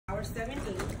March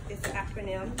 17th. It's an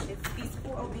acronym. It's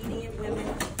Peaceful, Obedient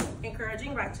Women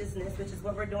Encouraging Righteousness, which is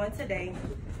what we're doing today.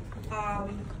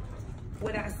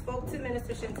 When I spoke to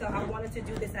Minister Chantel, I wanted to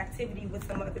do this activity with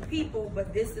some other people,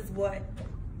 but this is what,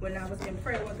 when I was in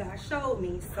prayer, what God showed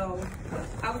me. So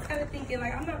I was kind of thinking,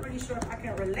 like, I'm not really sure if I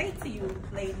can relate to you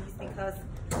ladies because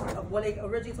of what they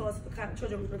originally told us the kind of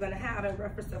children we were going to have in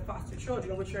reference to foster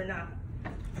children, which you're not.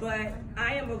 But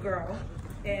I am a girl,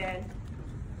 and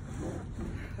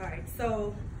all right,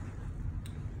 so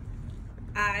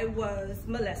I was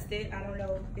molested. I don't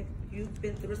know if you've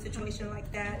been through a situation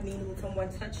like that, meaning when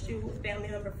someone touched you, a family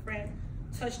member, friend,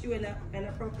 touched you in an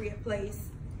appropriate place,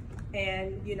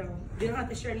 and you know, you don't have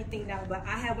to share anything now, but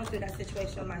I had went through that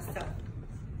situation myself.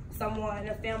 Someone,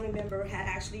 a family member, had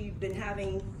actually been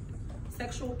having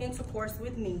sexual intercourse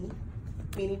with me,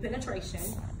 meaning penetration,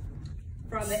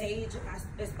 from the age,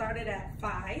 it started at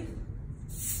 5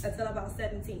 until about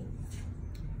 17.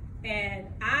 And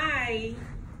I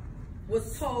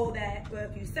was told that, well,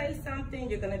 if you say something,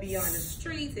 you're gonna be on the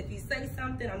streets. If you say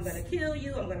something, I'm gonna kill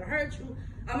you, I'm gonna hurt you,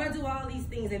 I'm gonna do all these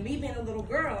things. And me being a little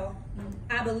girl,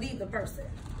 I believed the person.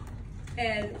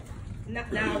 And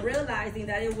now realizing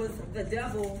that it was the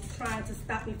devil trying to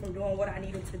stop me from doing what I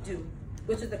needed to do,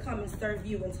 which is to come and serve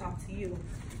you and talk to you.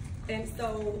 And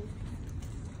so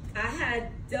I had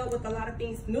dealt with a lot of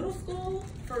things. Middle school,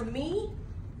 for me,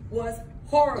 was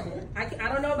horrible. I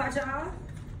don't know about y'all,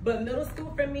 but middle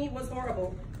school for me was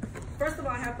horrible. First of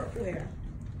all, I have purple hair.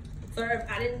 So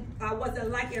I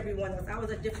wasn't like everyone else. I was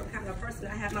a different kind of person.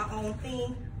 I had my own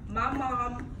thing. My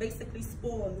mom basically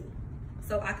spoiled me.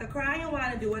 So I could cry and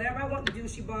whine and do whatever I want to do.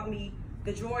 She bought me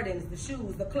the Jordans, the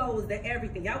shoes, the clothes, the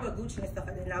everything. Y'all wear Gucci and stuff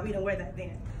like that. Now we don't wear that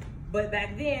then. But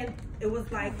back then, it was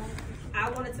like, I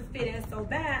wanted to fit in so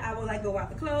bad, I would like go out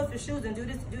the clothes, the shoes, and do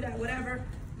this, do that, whatever.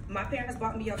 My parents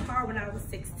bought me a car when I was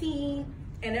 16,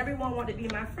 and everyone wanted to be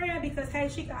my friend because, hey,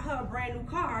 she got her a brand new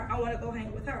car, I want to go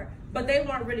hang with her. But they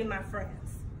weren't really my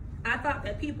friends. I thought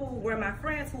that people were my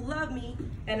friends who loved me,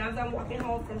 and as I'm walking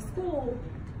home from school,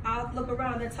 I'll look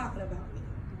around, they're talking about me.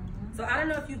 So I don't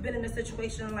know if you've been in a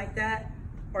situation like that,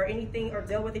 or anything, or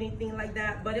dealt with anything like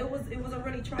that, but it was a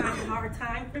really trying, hard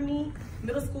time for me.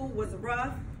 Middle school was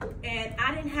rough, and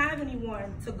I didn't have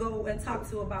anyone to go and talk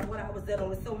to about what I was dealing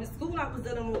with. So in school, I was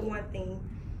dealing with one thing,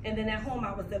 and then at home,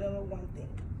 I was dealing with one thing.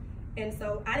 And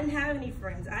so I didn't have any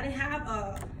friends. I didn't have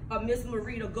a Miss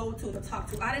Marie to go to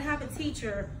talk to. I didn't have a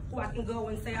teacher who I can go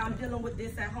and say, I'm dealing with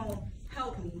this at home,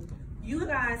 help me. You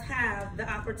guys have the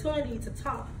opportunity to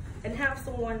talk and have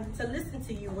someone to listen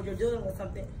to you when you're dealing with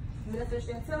something. Minister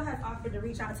Chantel has offered to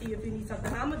reach out to you if you need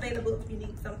something. I'm available if you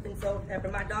need something. So for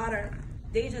my daughter,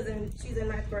 Deja's she's in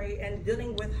 9th grade, and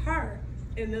dealing with her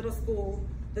in middle school,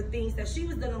 the things that she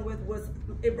was dealing with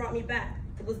it brought me back.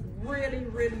 It was really,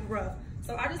 really rough.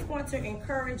 So I just want to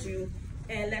encourage you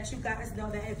and let you guys know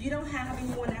that if you don't have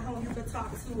anyone at home you can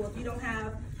talk to, if you don't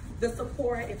have the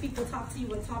support, if people talk to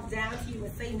you and talk down to you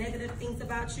and say negative things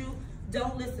about you,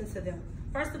 don't listen to them.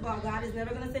 First of all, God is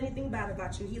never going to say anything bad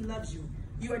about you. He loves you.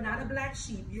 You are not a black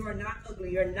sheep. You are not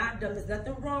ugly. You're not dumb. There's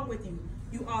nothing wrong with you.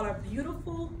 You all are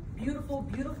beautiful, beautiful,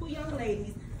 beautiful young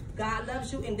ladies. God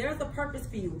loves you, and there's a purpose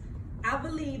for you. I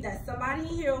believe that somebody in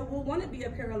here will want to be a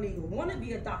paralegal, want to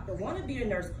be a doctor, want to be a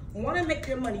nurse, want to make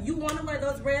your money. You want to wear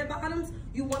those red bottoms.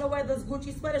 You want to wear those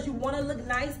Gucci sweaters. You want to look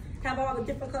nice, have all the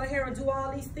different color hair, and do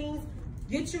all these things.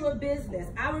 Get you a business.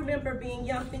 I remember being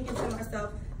young thinking to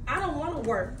myself, I don't want to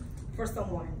work for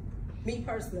someone, me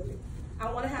personally.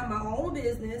 I want to have my own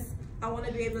business. I want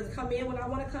to be able to come in when I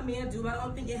want to come in, do my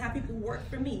own thing, and have people work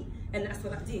for me. And that's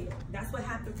what I did. That's what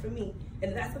happened for me.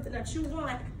 And that's something that you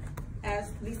want,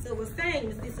 as Lisa was saying,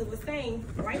 Miss Lisa was saying,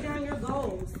 write down your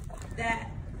goals. That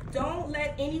don't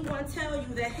let anyone tell you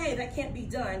that, hey, that can't be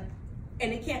done,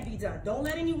 and it can't be done. Don't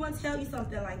let anyone tell you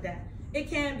something like that.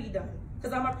 It can be done,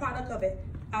 because I'm a product of it.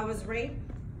 I was raped.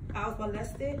 I was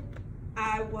molested.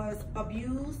 I was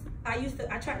abused. I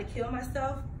tried to kill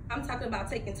myself. I'm talking about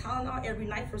taking Tylenol every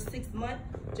night for 6 months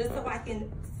just so I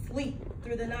can sleep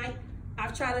through the night.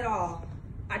 I've tried it all.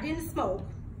 I didn't smoke.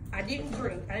 I didn't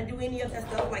drink. I didn't do any of that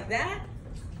stuff like that.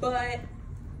 But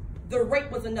the rape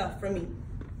was enough for me.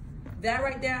 That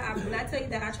right there, when I tell you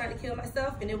that I tried to kill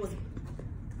myself, and it was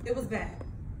bad.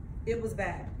 It was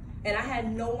bad. And I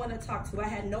had no one to talk to. I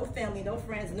had no family, no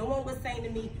friends. No one was saying to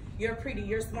me, you're pretty,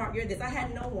 you're smart, you're this. I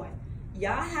had no one.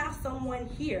 Y'all have someone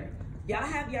here. Y'all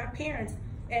have your parents.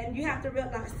 And you have to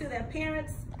realize too that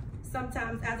parents,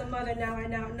 sometimes as a mother now, I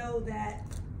now know that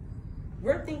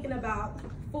we're thinking about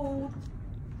food,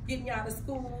 getting you out of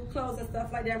school, clothes and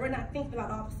stuff like that. We're not thinking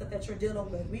about all the stuff that you're dealing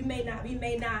with. We may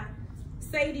not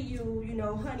say to you, you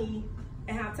know, honey,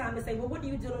 and have time to say, well, what are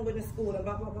you dealing with in school and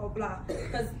blah, blah, blah, blah.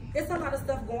 Because it's a lot of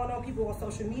stuff going on. People on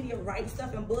social media write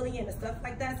stuff and bullying and stuff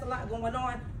like that. It's a lot going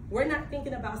on. We're not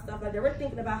thinking about stuff like that. We're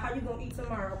thinking about how you going to eat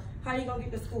tomorrow, how you going to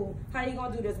get to school, how you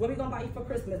going to do this, what we going to buy you for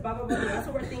Christmas, blah, blah, blah, blah. That's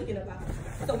what we're thinking about.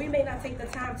 So we may not take the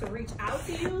time to reach out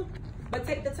to you, but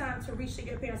take the time to reach to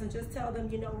your parents and just tell them,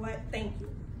 you know what, thank you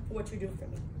for what you do for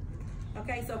me.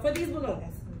 Okay, so for these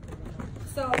balloons.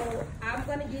 So I'm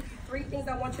going to give you 3 things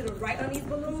I want you to write on these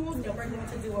balloons, and we're going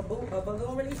to do a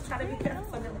balloon release. Try to be careful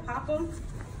so don't pop them.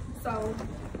 So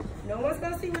no one's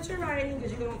going to see what you're writing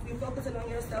because you're going to be focusing on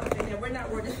yourself, and then we're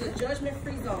not worried. This is a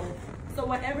judgment-free zone. So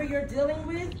whatever you're dealing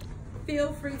with,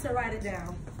 feel free to write it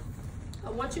down. I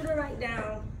want you to write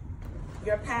down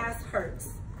your past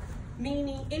hurts,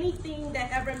 meaning anything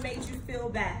that ever made you feel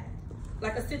bad,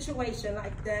 like a situation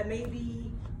like that.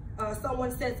 Maybe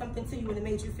someone said something to you and it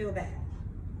made you feel bad.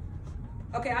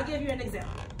 Okay, I'll give you an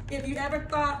example. If you ever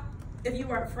thought, if you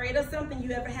were afraid of something,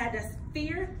 you ever had that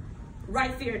fear,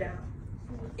 write fear down.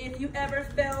 If you ever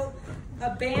felt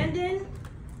abandoned,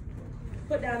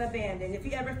 put down abandoned. If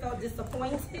you ever felt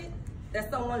disappointed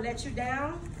that someone let you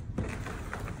down,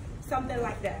 something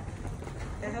like that.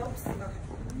 That helps? Okay.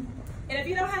 And if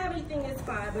you don't have anything, it's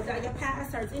fine, but your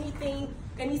past hurts, anything,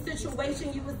 any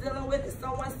situation you was dealing with, if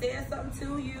someone said something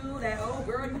to you that, oh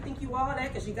girl, you think you all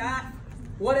that because you got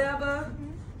whatever,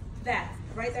 that,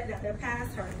 write that down, their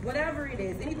past hurt, whatever it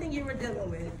is, anything you were dealing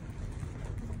with.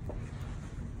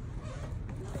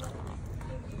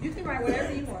 You can write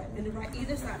whatever you want, and then write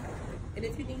either side. And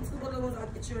if you need 2 balloons, I'll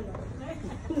get you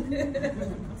another.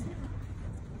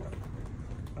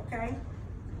 Okay?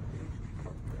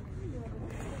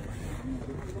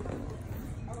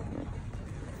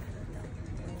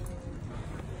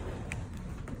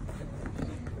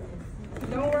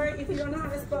 Don't worry, if you don't know how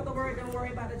to spell the word, don't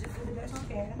worry about it, just do the best you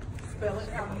can. Spell it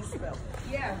how you spell it.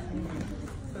 Yeah.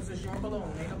 Because it's your balloon.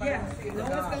 Ain't nobody Yeah, gonna see it. no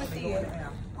one's gonna see it.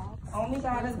 Now. Only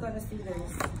God is gonna see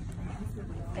this.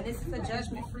 And this is a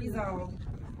judgment-free zone.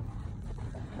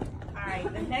 All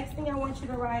right, the next thing I want you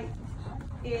to write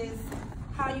is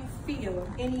how you feel,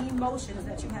 any emotions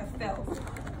that you have felt.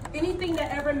 Anything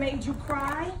that ever made you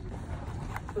cry,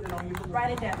 Put it on your balloon.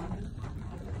 write it down.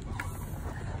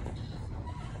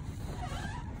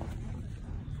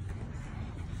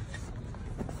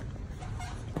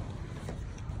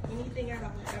 Anything at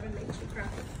all that ever made you cry.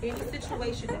 Any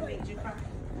situation that made you cry.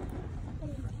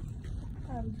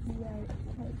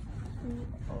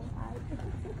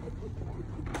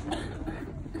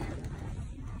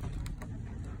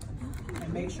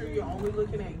 And make sure you're only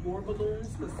looking at your balloons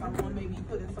because someone may be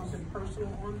putting something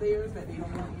personal on theirs that they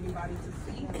don't want anybody to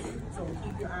see. So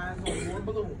keep your eyes on your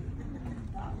balloon.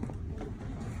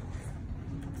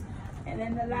 And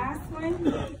then the last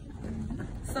one.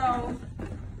 So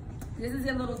this is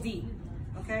a little deep,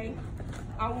 okay?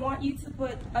 I want you to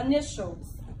put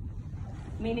initials,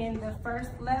 meaning the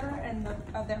first letter and the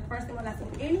first and the last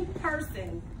one. Any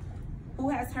person who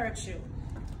has hurt you.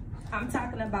 I'm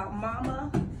talking about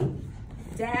mama,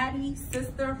 daddy,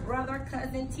 sister, brother,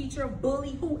 cousin, teacher,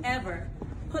 bully, whoever.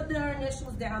 Put their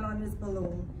initials down on this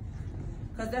balloon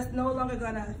because that's no longer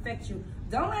gonna affect you.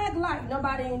 Don't act like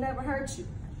nobody ain't never hurt you.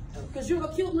 Because you're a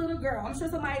cute little girl. I'm sure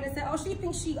somebody that said, oh, she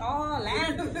thinks she all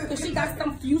that because she got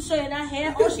some fuchsia in her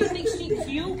hair. Oh, she thinks she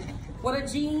cute with a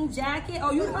jean jacket.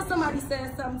 Oh, you know somebody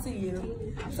said something to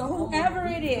you. So whoever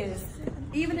it is,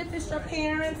 even if it's your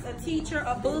parents, a teacher,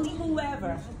 a bully,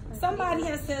 whoever, somebody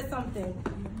has said something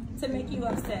to make you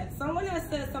upset. Someone has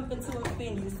said something to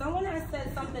offend you. Someone has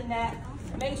said something that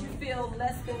made you feel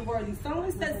less than worthy.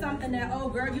 Someone said something that, oh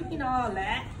girl, you can all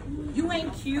that. You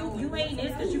ain't cute, you ain't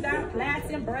this, because you got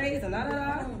plaits and braids and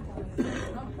da-da-da.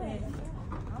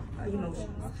 Emotions,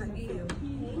 how you feel.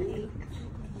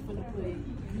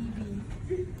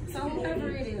 So whoever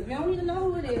it is, we don't need to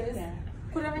know who it is.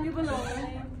 Put it on your balloon.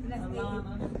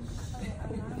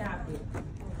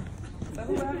 So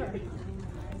whoever.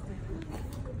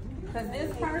 Because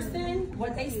this person,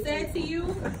 what they said to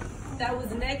you, that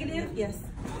was negative, yes.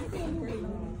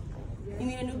 You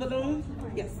need a new balloon?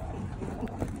 Yes.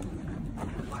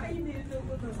 Why do you need a new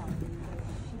balloon?